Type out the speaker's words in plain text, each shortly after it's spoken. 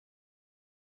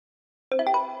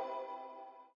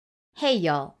Hey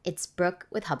y'all, it's Brooke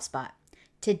with HubSpot.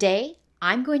 Today,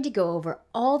 I'm going to go over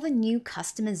all the new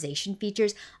customization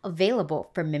features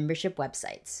available for membership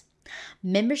websites.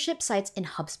 Membership sites in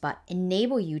HubSpot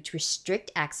enable you to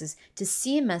restrict access to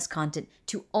CMS content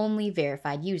to only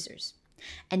verified users.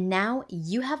 And now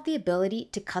you have the ability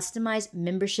to customize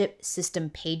membership system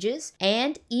pages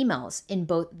and emails in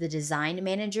both the Design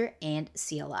Manager and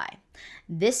CLI.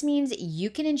 This means you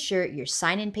can ensure your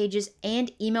sign-in pages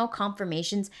and email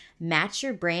confirmations match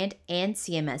your brand and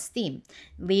CMS theme,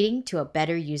 leading to a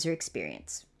better user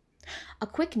experience. A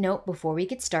quick note before we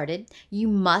get started, you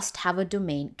must have a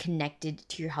domain connected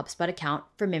to your HubSpot account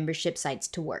for membership sites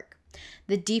to work.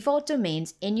 The default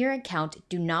domains in your account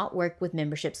do not work with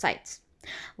membership sites.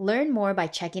 Learn more by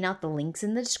checking out the links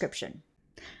in the description.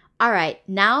 All right,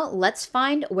 now let's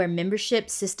find where membership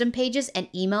system pages and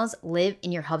emails live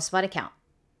in your HubSpot account.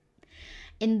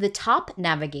 In the top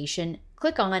navigation,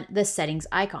 click on the settings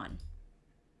icon.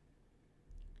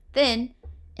 Then,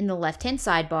 in the left-hand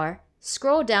sidebar,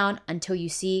 scroll down until you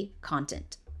see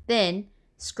content. Then,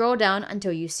 scroll down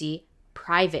until you see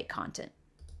private content.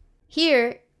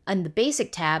 Here, on the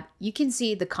basic tab, you can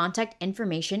see the contact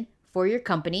information for your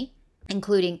company,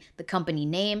 including the company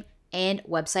name and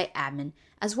website admin,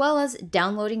 as well as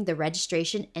downloading the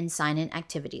registration and sign-in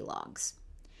activity logs.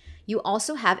 You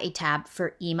also have a tab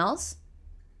for emails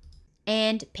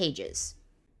and pages.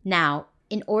 Now,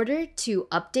 in order to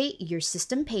update your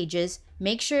system pages,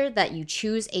 make sure that you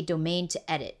choose a domain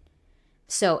to edit.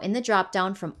 So in the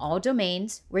dropdown from all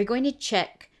domains, we're going to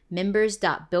check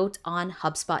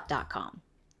members.builtonhubspot.com.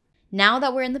 Now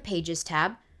that we're in the Pages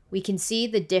tab, we can see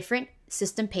the different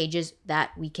system pages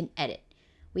that we can edit.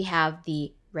 We have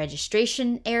the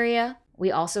registration area.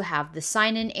 We also have the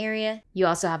sign-in area. You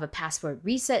also have a password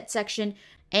reset section.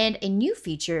 And a new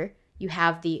feature, you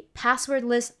have the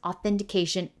passwordless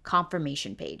authentication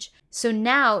confirmation page. So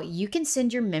now you can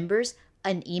send your members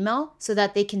an email so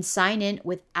that they can sign in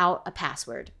without a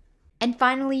password. And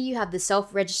finally, you have the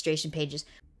self-registration pages.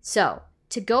 So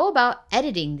to go about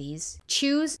editing these,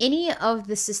 choose any of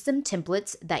the system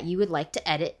templates that you would like to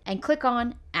edit and click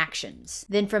on Actions.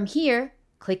 Then from here,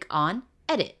 click on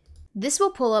Edit. This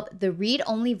will pull up the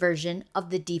read-only version of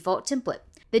the default template.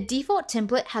 The default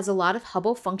template has a lot of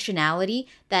Hubble functionality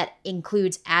that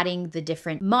includes adding the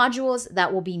different modules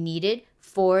that will be needed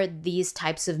for these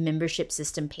types of membership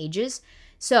system pages.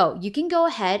 So you can go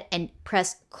ahead and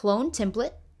press Clone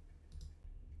Template.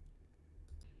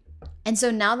 And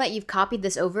so now that you've copied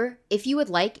this over, if you would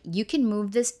like, you can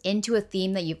move this into a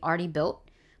theme that you've already built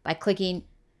by clicking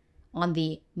on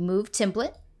the Move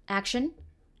Template action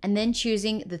and then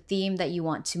choosing the theme that you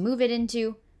want to move it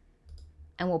into.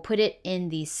 And we'll put it in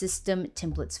the System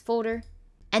Templates folder.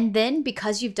 And then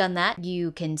because you've done that,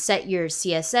 you can set your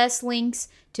CSS links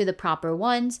to the proper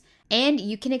ones, and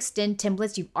you can extend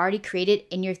templates you've already created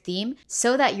in your theme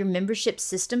so that your membership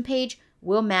system page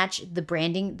will match the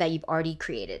branding that you've already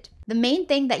created. The main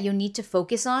thing that you'll need to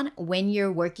focus on when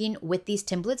you're working with these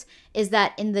templates is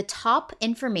that in the top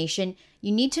information,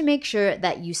 you need to make sure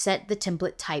that you set the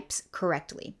template types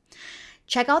correctly.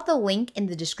 Check out the link in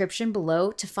the description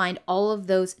below to find all of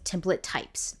those template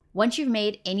types. Once you've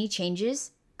made any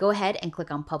changes, go ahead and click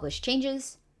on Publish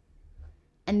Changes.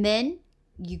 And then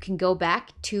you can go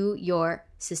back to your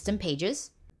system pages.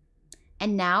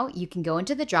 And now you can go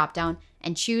into the dropdown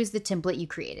and choose the template you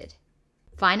created.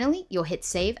 Finally, you'll hit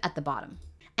Save at the bottom.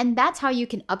 And that's how you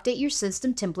can update your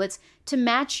system templates to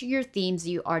match your themes that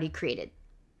you already created.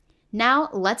 Now,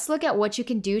 let's look at what you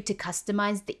can do to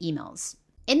customize the emails.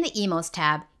 In the Emails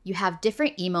tab, you have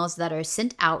different emails that are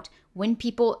sent out when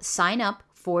people sign up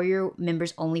for your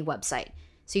members-only website.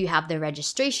 So you have the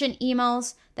registration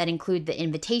emails that include the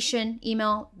invitation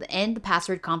email and the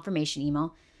password confirmation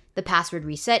email, the password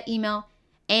reset email,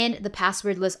 and the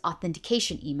passwordless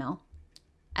authentication email,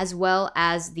 as well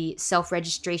as the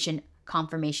self-registration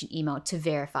confirmation email to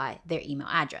verify their email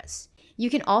address. You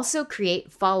can also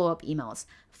create follow-up emails.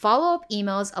 Follow-up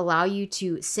emails allow you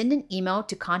to send an email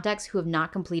to contacts who have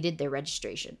not completed their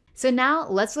registration. So now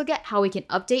let's look at how we can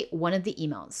update one of the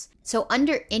emails. So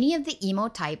under any of the email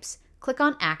types, click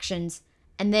on Actions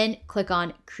and then click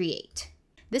on Create.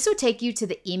 This will take you to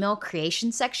the email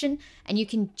creation section, and you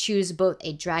can choose both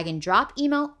a drag and drop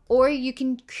email or you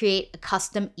can create a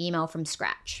custom email from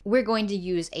scratch. We're going to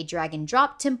use a drag and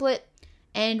drop template,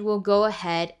 and we'll go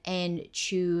ahead and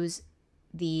choose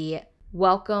the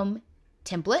welcome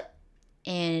template,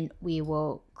 and we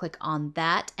will click on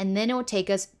that, and then it will take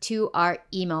us to our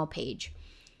email page.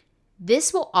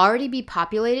 This will already be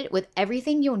populated with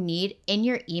everything you'll need in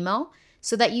your email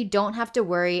so that you don't have to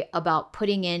worry about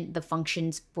putting in the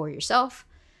functions for yourself.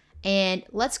 And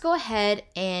let's go ahead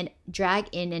and drag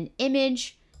in an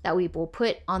image that we will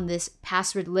put on this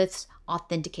passwordless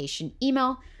authentication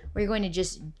email. We're going to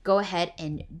just go ahead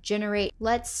and generate.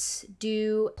 Let's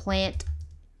do plant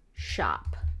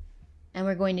shop. And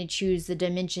we're going to choose the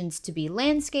dimensions to be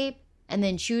landscape and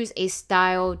then choose a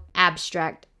style,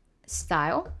 abstract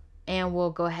style. And we'll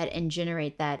go ahead and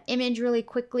generate that image really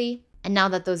quickly. And now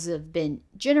that those have been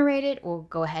generated, we'll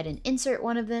go ahead and insert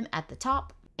one of them at the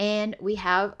top. And we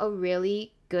have a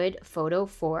really good photo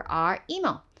for our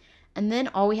email. And then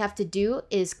all we have to do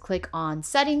is click on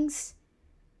settings.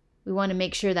 We want to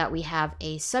make sure that we have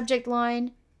a subject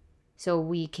line. So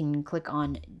we can click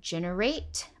on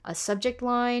generate a subject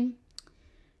line.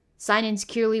 Sign in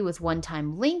securely with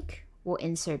one-time link. We'll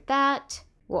insert that.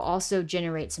 We'll also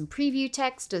generate some preview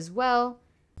text as well.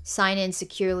 Sign in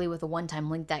securely with a one-time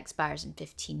link that expires in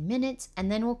 15 minutes.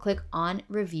 And then we'll click on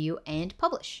review and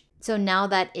publish. So now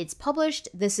that it's published,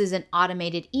 this is an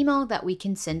automated email that we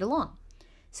can send along.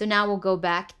 So now we'll go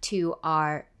back to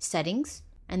our settings,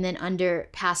 and then under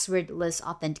passwordless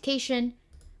authentication,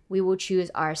 we will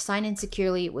choose our sign in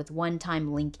securely with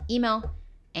one-time link email,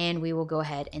 and we will go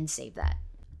ahead and save that.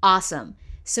 Awesome.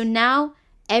 So now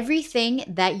everything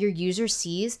that your user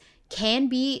sees can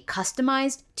be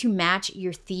customized to match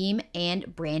your theme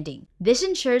and branding. This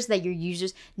ensures that your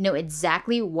users know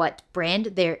exactly what brand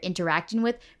they're interacting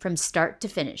with from start to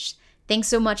finish. Thanks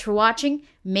so much for watching.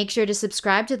 Make sure to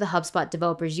subscribe to the HubSpot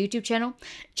Developers YouTube channel.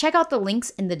 Check out the links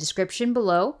in the description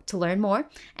below to learn more,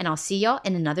 and I'll see y'all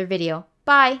in another video.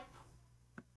 Bye.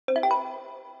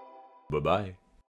 Bye-bye.